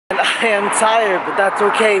I am tired, but that's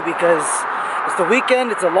okay because it's the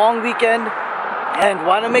weekend, it's a long weekend, and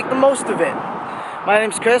why not make the most of it? My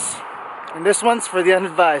name's Chris, and this one's for the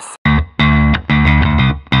unadvised.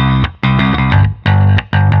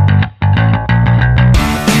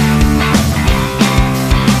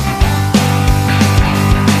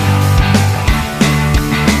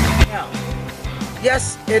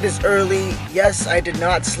 Yes, it is early. Yes, I did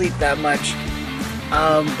not sleep that much.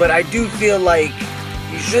 But I do feel like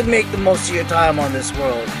you should make the most of your time on this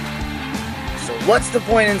world. So what's the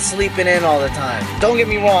point in sleeping in all the time? Don't get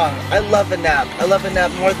me wrong, I love a nap. I love a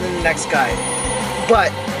nap more than the next guy.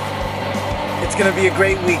 But it's gonna be a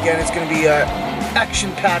great weekend. It's gonna be a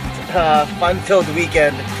action-packed, fun-filled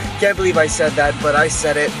weekend. Can't believe I said that, but I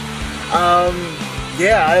said it.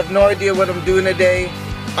 Yeah, I have no idea what I'm doing today.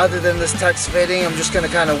 Other than this text fitting, I'm just gonna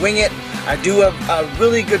kind of wing it. I do have a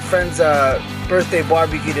really good friend's birthday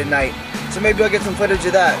barbecue tonight, so maybe I'll get some footage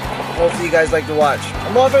of that. Hopefully you guys like to watch.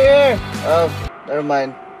 I'm over here! Oh, never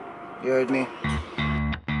mind. You heard me.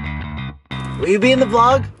 Will you be in the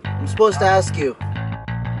vlog? I'm supposed to ask you.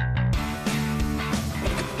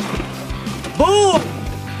 Boom!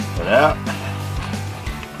 What up?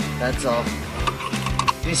 That's all.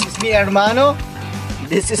 This is mi hermano.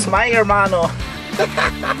 This is my hermano.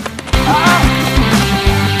 Ah!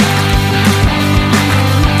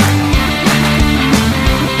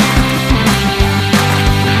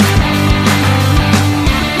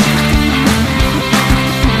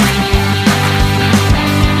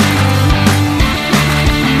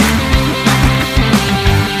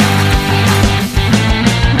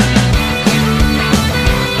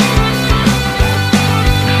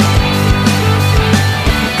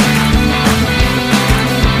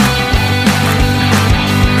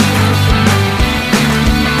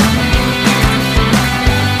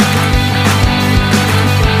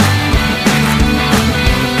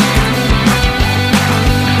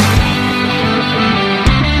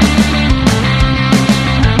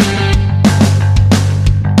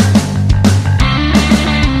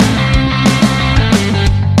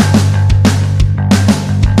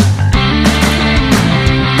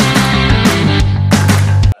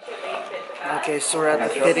 Okay, so we're at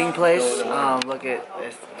the fitting place. Look at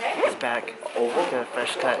his back. He's got a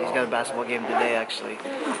fresh cut. He's got a basketball game today, actually,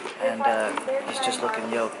 and he's just looking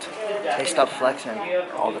yoked. Hey, stop flexing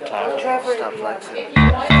all the time. Stop flexing.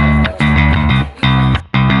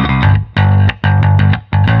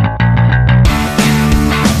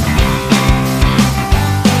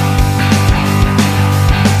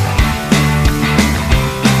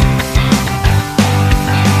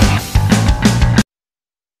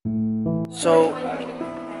 So,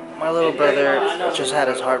 my little brother just had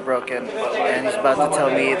his heart broken, and he's about to tell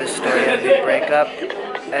me the story of the breakup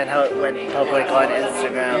and how it went public on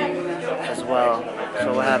Instagram as well.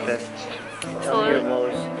 So what happened? Tell me your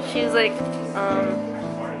woes. She's like,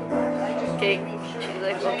 okay. She's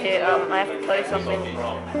like, okay, I have to tell you something.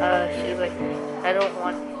 She's like, I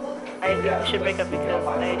think we should break up because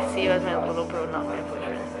I see you as my little bro, not my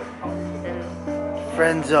boyfriend.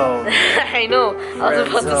 Friend zone. I know. I was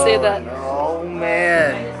about to say that. Oh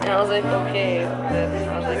man. And I was like, okay. Then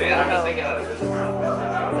I was like, wow. I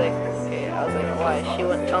was like, okay. I was like, why? She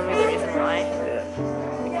wouldn't tell me the reason why.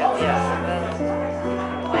 Because yeah. And then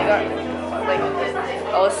I got like,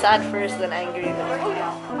 I was sad first, then angry, then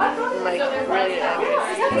like really angry.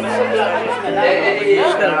 You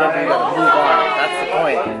just gotta move on. That's the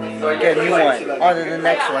point. Get a new one. On to the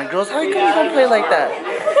next one. Girls, how come you don't play like that?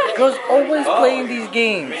 Girls always playing these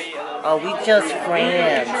games. Oh, we just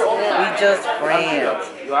friends. We just friends.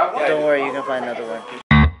 Don't worry, you can find another one.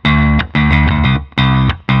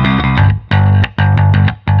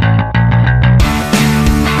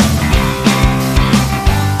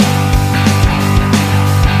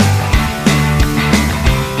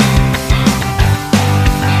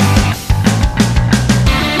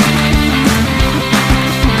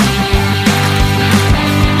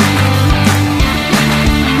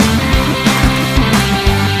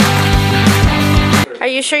 Are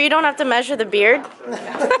you sure you don't have to measure the beard?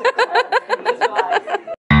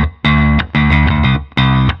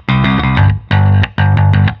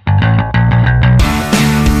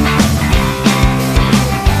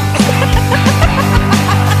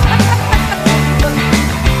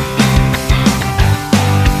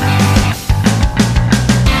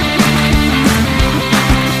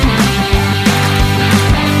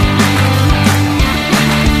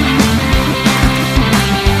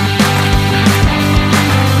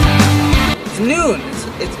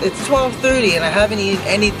 It's 12:30 and I haven't eaten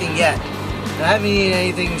anything yet. I haven't eaten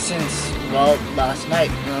anything since, well, last night,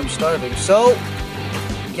 and I'm starving. So,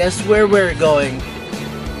 guess where we're going?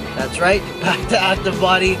 That's right, back to Active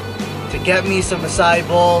Body to get me some acai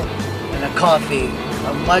bowl and a coffee,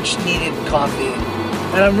 a much needed coffee.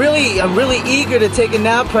 And I'm really eager to take a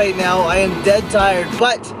nap right now. I am dead tired,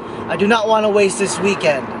 but I do not want to waste this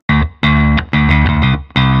weekend.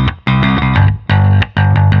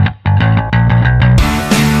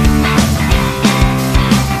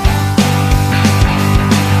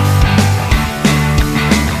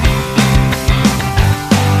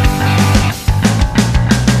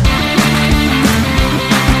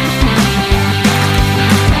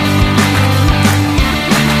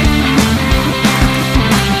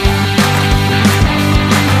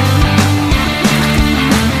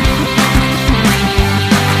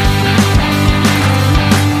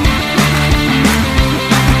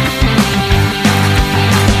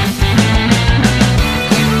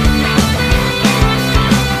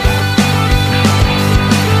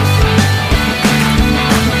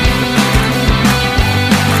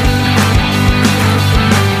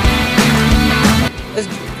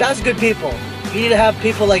 That's good people. You need to have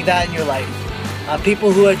people like that in your life.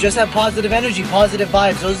 People who just have positive energy, positive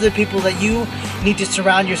vibes. Those are the people that you need to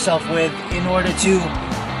surround yourself with in order to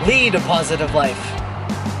lead a positive life.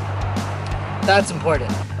 That's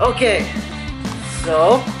important. Okay,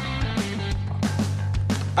 so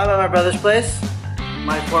I'm at my brother's place,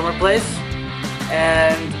 my former place,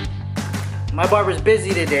 and my barber's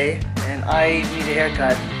busy today, and I need a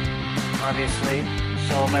haircut, obviously.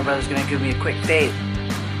 So my brother's gonna give me a quick fade.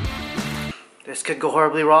 This could go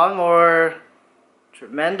horribly wrong or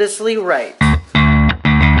tremendously right.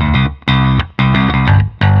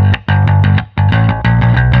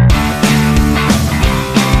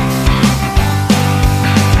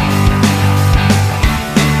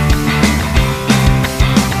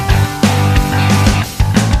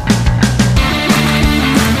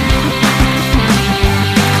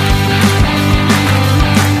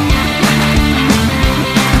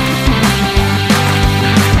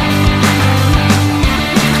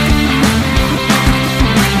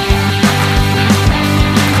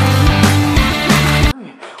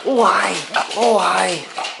 Oh hi, oh hi,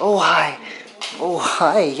 oh hi, oh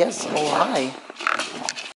hi, yes, oh hi.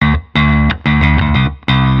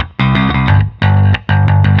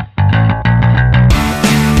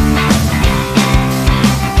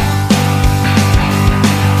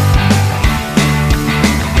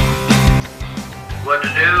 What to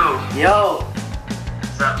do? Yo,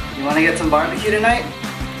 What's up? you wanna get some barbecue tonight?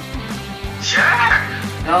 Sure!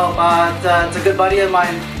 No, it's a good buddy of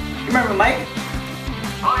mine. You remember Mike?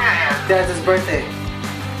 Oh yeah, Yeah, it's his birthday.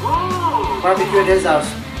 yeah. Ooh! Barbecue at his house.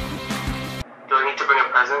 Do I need to bring a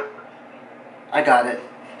present? I got it.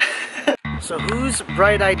 So whose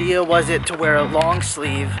bright idea was it to wear a long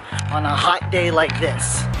sleeve on a hot day like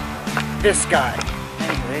this? This guy.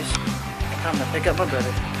 Anyways, time to pick up my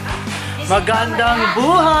brother. Magandang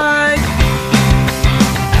buhay!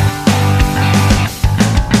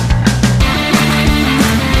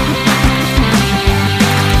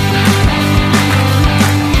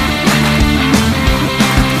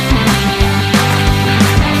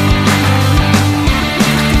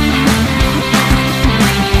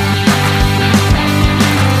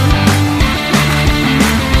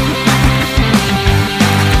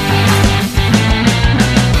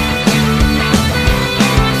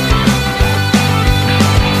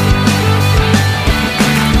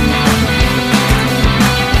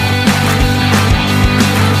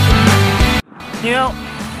 You know,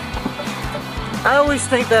 I always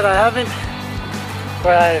think that I haven't,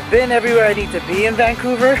 or I've been everywhere I need to be in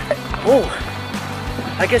Vancouver. Oh,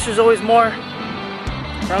 I guess there's always more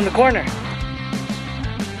around the corner.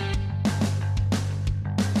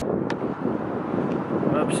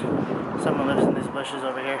 Oops, someone lives in these bushes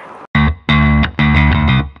over here.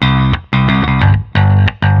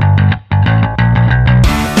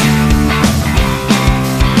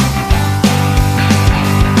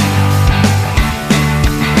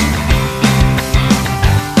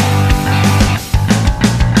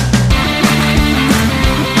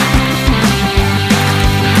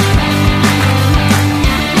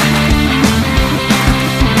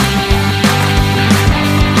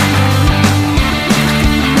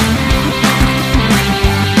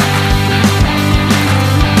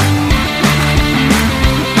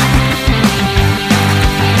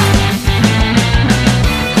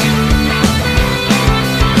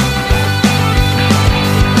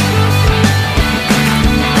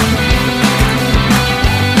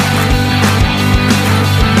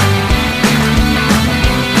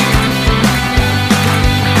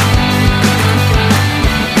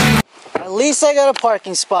 At least I got a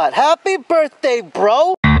parking spot. Happy birthday,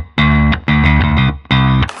 bro!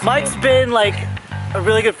 Mike's been like a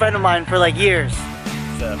really good friend of mine for like years.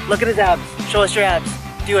 Look at his abs. Show us your abs.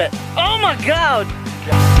 Do it. Oh my god!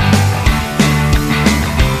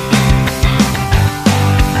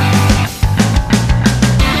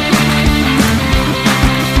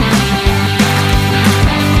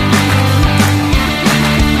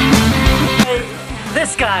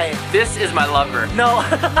 This guy. This is my lover. No.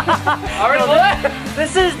 Alright, what?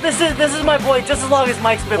 This is my boy. Just as long as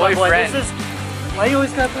Mike's been my boy. Boyfriend. This is. Why you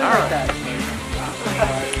always gotta play like that?